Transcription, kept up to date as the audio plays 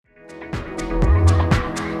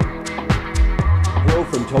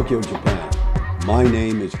Tokyo, Japan. My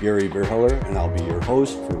name is Gary Verheller, and I'll be your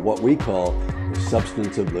host for what we call the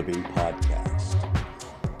Substance of Living podcast.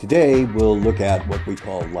 Today, we'll look at what we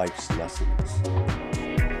call life's lessons.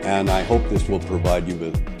 And I hope this will provide you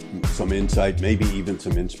with some insight, maybe even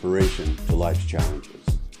some inspiration to life's challenges.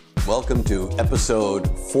 Welcome to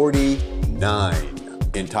episode 49,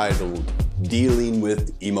 entitled Dealing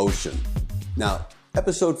with Emotion. Now,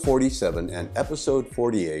 episode 47 and episode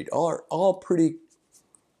 48 are all pretty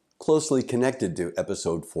closely connected to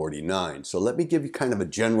episode 49. So let me give you kind of a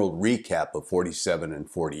general recap of 47 and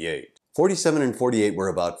 48. 47 and 48 were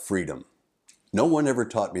about freedom. No one ever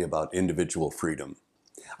taught me about individual freedom.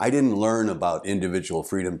 I didn't learn about individual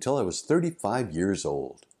freedom till I was 35 years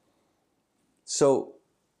old. So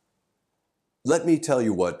let me tell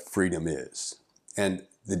you what freedom is. And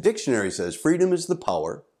the dictionary says freedom is the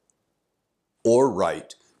power or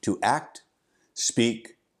right to act,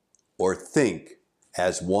 speak, or think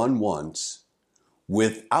as one wants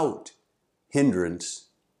without hindrance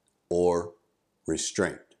or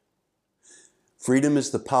restraint. Freedom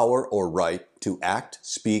is the power or right to act,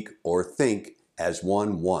 speak, or think as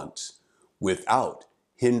one wants without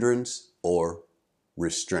hindrance or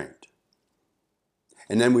restraint.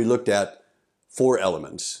 And then we looked at 4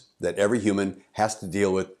 elements that every human has to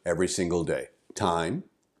deal with every single day: time,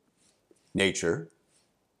 nature,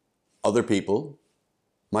 other people,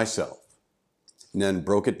 myself. And then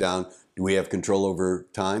broke it down. Do we have control over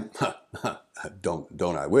time?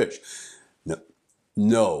 Don't I wish?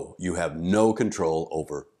 No, you have no control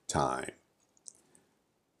over time.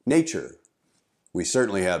 Nature. We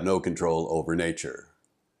certainly have no control over nature.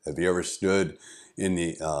 Have you ever stood on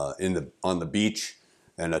the beach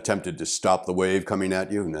and attempted to stop the wave coming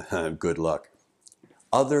at you? Good luck.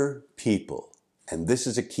 Other people. And this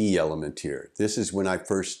is a key element here. This is when I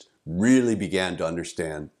first really began to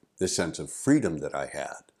understand the sense of freedom that I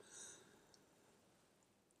had.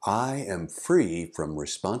 I am free from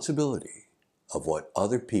responsibility of what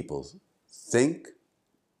other people think,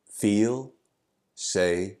 feel,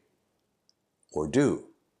 say, or do.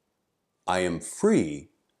 I am free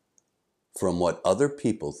from what other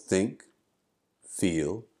people think,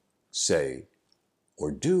 feel, say,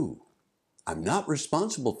 or do. I'm not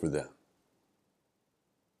responsible for them.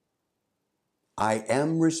 I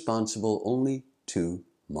am responsible only to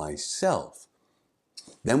myself.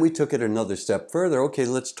 Then we took it another step further. Okay,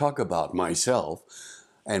 let's talk about myself.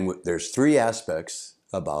 And there's 3 aspects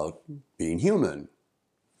about being human.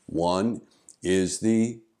 One is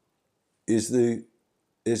the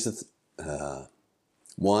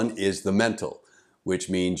mental, which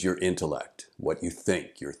means your intellect, what you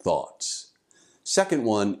think, your thoughts. Second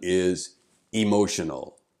one is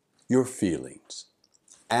emotional, your feelings.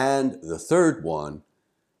 And the third one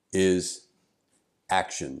is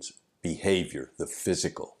actions, behavior, the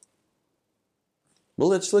physical. Well,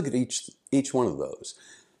 let's look at each one of those.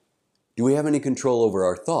 Do we have any control over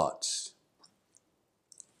our thoughts?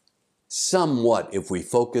 Somewhat, if we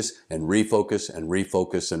focus and refocus and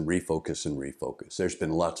refocus and refocus and refocus. There's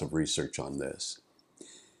been lots of research on this.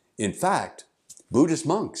 In fact, Buddhist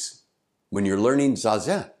monks, when you're learning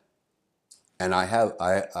Zazen, and I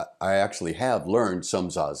actually have learned some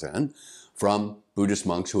Zazen from Buddhist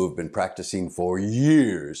monks who have been practicing for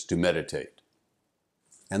years to meditate.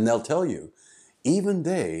 And they'll tell you, even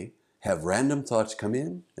they have random thoughts come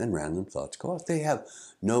in and random thoughts go out. They have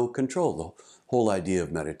no control. The whole idea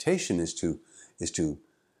of meditation is to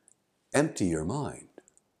empty your mind.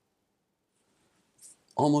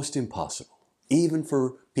 Almost impossible. Even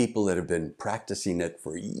for people that have been practicing it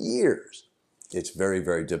for years, it's very,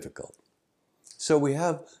 very difficult. So we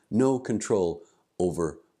have no control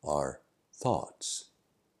over our thoughts.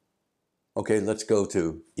 Okay, let's go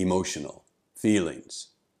to emotional, feelings.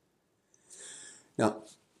 Now,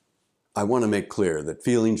 I want to make clear that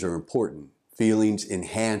feelings are important. Feelings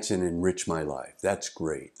enhance and enrich my life. That's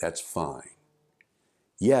great. That's fine.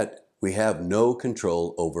 Yet, we have no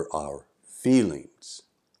control over our feelings.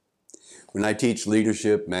 When I teach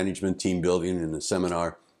leadership, management, team building in a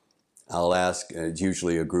seminar, I'll ask, it's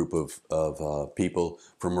usually a group of people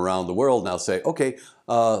from around the world, and I'll say, okay,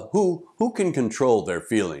 who can control their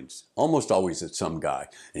feelings? Almost always it's some guy.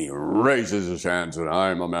 And he raises his hands and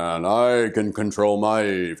I'm a man. I can control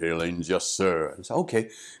my feelings. Yes, sir. I say, okay,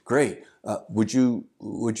 great. Would you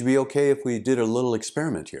be okay if we did a little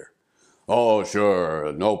experiment here? Oh,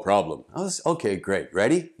 sure. No problem. I was, okay, great.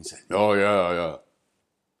 Ready? He said, oh, yeah.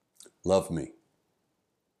 Love me.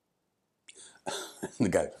 The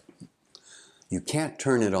guy, you can't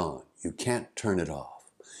turn it on. You can't turn it off.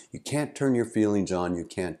 You can't turn your feelings on. You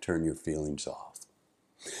can't turn your feelings off.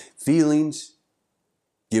 Feelings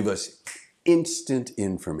give us instant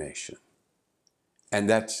information.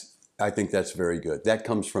 And I think that's very good. That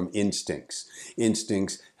comes from instincts.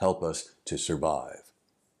 Instincts help us to survive.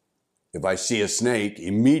 If I see a snake,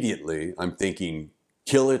 immediately I'm thinking,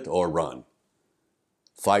 kill it or run,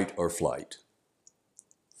 fight or flight.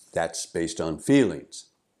 That's based on feelings.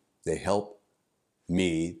 They help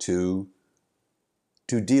me to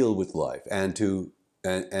deal with life and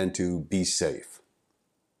to be safe.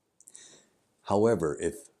 However,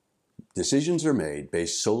 if decisions are made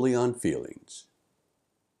based solely on feelings,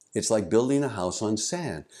 it's like building a house on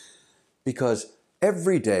sand, because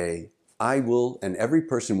every day I will, and every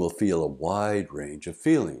person will feel a wide range of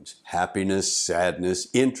feelings: happiness, sadness,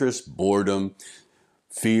 interest, boredom,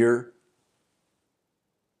 fear.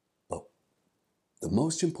 But the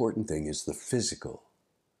most important thing is the physical,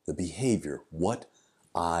 the behavior, what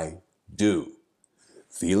I do.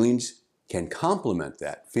 Feelings can complement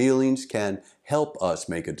that. Feelings can help us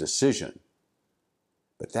make a decision.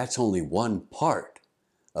 But that's only one part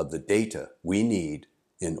of the data we need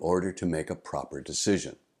in order to make a proper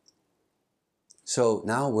decision. So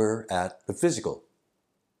now we're at the physical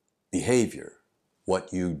behavior,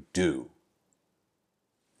 what you do.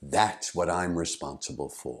 That's what I'm responsible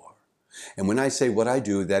for. And when I say what I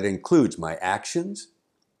do, that includes my actions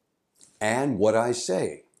and what I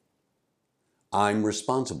say. I'm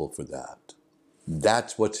responsible for that.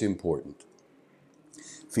 That's what's important.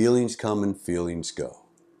 Feelings come and feelings go.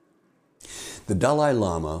 The Dalai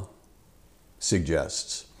Lama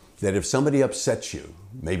suggests that if somebody upsets you,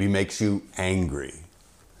 maybe makes you angry,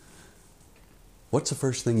 what's the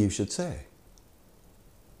first thing you should say?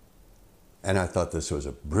 And I thought this was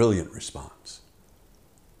a brilliant response.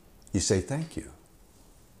 You say thank you.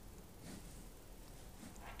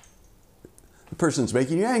 The person's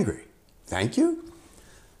making you angry. Thank you?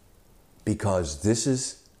 Because this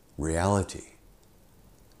is reality.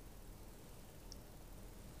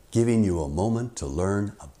 Giving you a moment to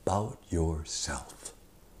learn about yourself.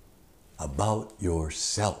 About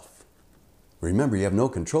yourself. Remember, you have no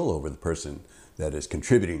control over the person that is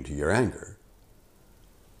contributing to your anger.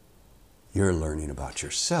 You're learning about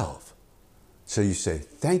yourself. So you say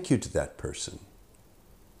thank you to that person.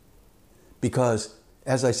 Because,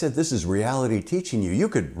 as I said, this is reality teaching you. You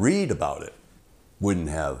could read about it, wouldn't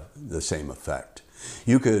have the same effect.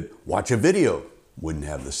 You could watch a video, wouldn't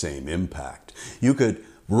have the same impact. You could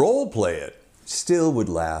role play it, still would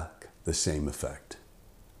lack the same effect.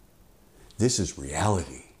 This is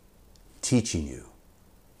reality teaching you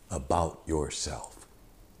about yourself.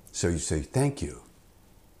 So you say, thank you.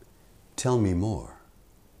 Tell me more.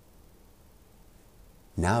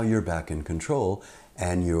 Now you're back in control,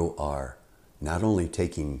 and you are not only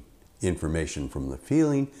taking information from the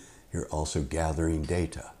feeling, you're also gathering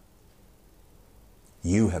data.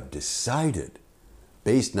 You have decided,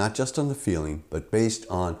 based not just on the feeling, but based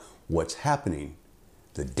on what's happening,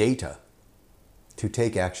 the data, to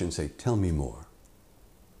take action and say, tell me more.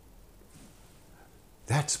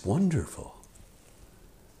 That's wonderful.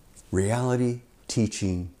 Reality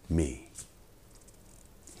teaching me.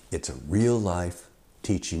 It's a real life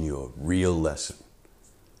teaching you a real lesson.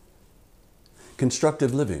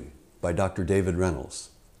 Constructive Living by Dr. David Reynolds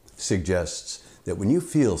suggests that when you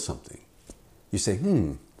feel something, you say,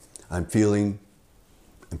 I'm feeling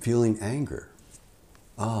anger.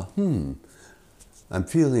 I'm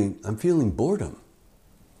feeling boredom.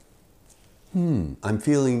 I'm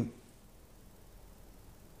feeling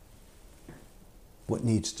what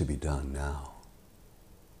needs to be done now.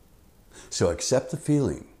 So accept the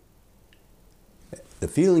feeling. The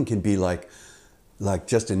feeling can be like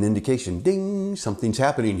just an indication, ding, something's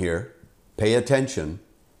happening here. Pay attention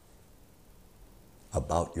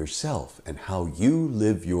about yourself and how you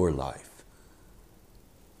live your life.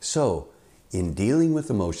 So, in dealing with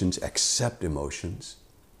emotions, accept emotions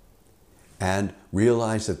and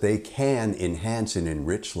realize that they can enhance and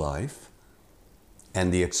enrich life.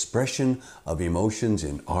 And the expression of emotions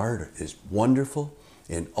in art is wonderful,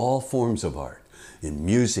 in all forms of art, in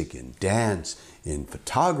music, in dance, in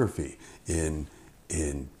photography, in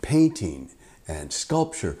painting and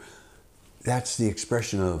sculpture. That's the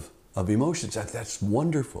expression of emotions. That's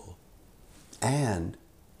wonderful. And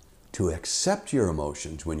to accept your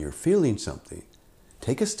emotions when you're feeling something,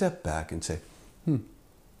 take a step back and say,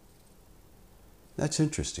 that's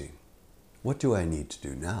interesting. What do I need to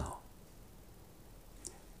do now?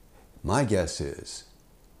 My guess is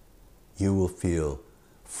you will feel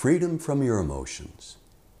freedom from your emotions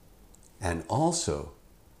and also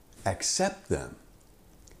accept them.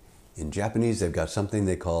 In Japanese, they've got something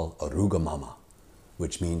they call arugamama,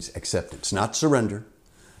 which means acceptance. Not surrender,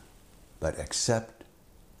 but accept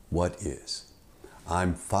what is.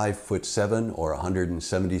 I'm 5'7" or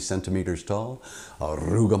 170 centimeters tall.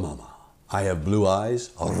 Aruga mama. I have blue eyes.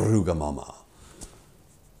 Aruga mama.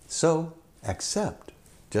 So accept.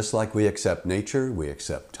 Just like we accept nature, we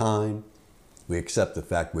accept time. We accept the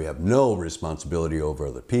fact we have no responsibility over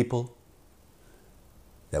other people,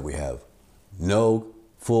 that we have no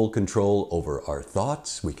full control over our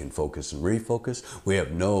thoughts. We can focus and refocus. We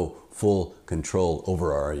have no full control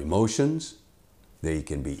over our emotions. They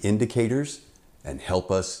can be indicators and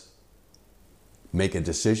help us make a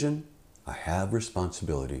decision. I have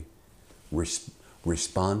responsibility,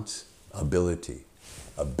 responsibility,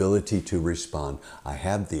 ability to respond. I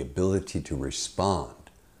have the ability to respond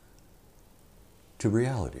to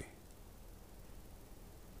reality.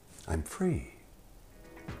 I'm free.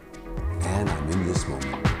 And I'm in this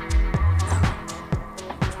moment now.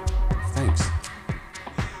 Thanks.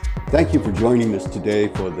 Thank you for joining us today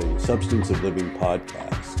for the Substance of Living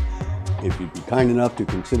podcast. If you'd be kind enough to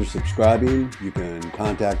consider subscribing, you can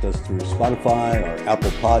contact us through Spotify or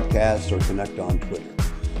Apple Podcasts or connect on Twitter.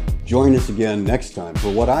 Join us again next time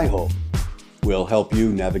for what I hope will help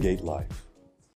you navigate life.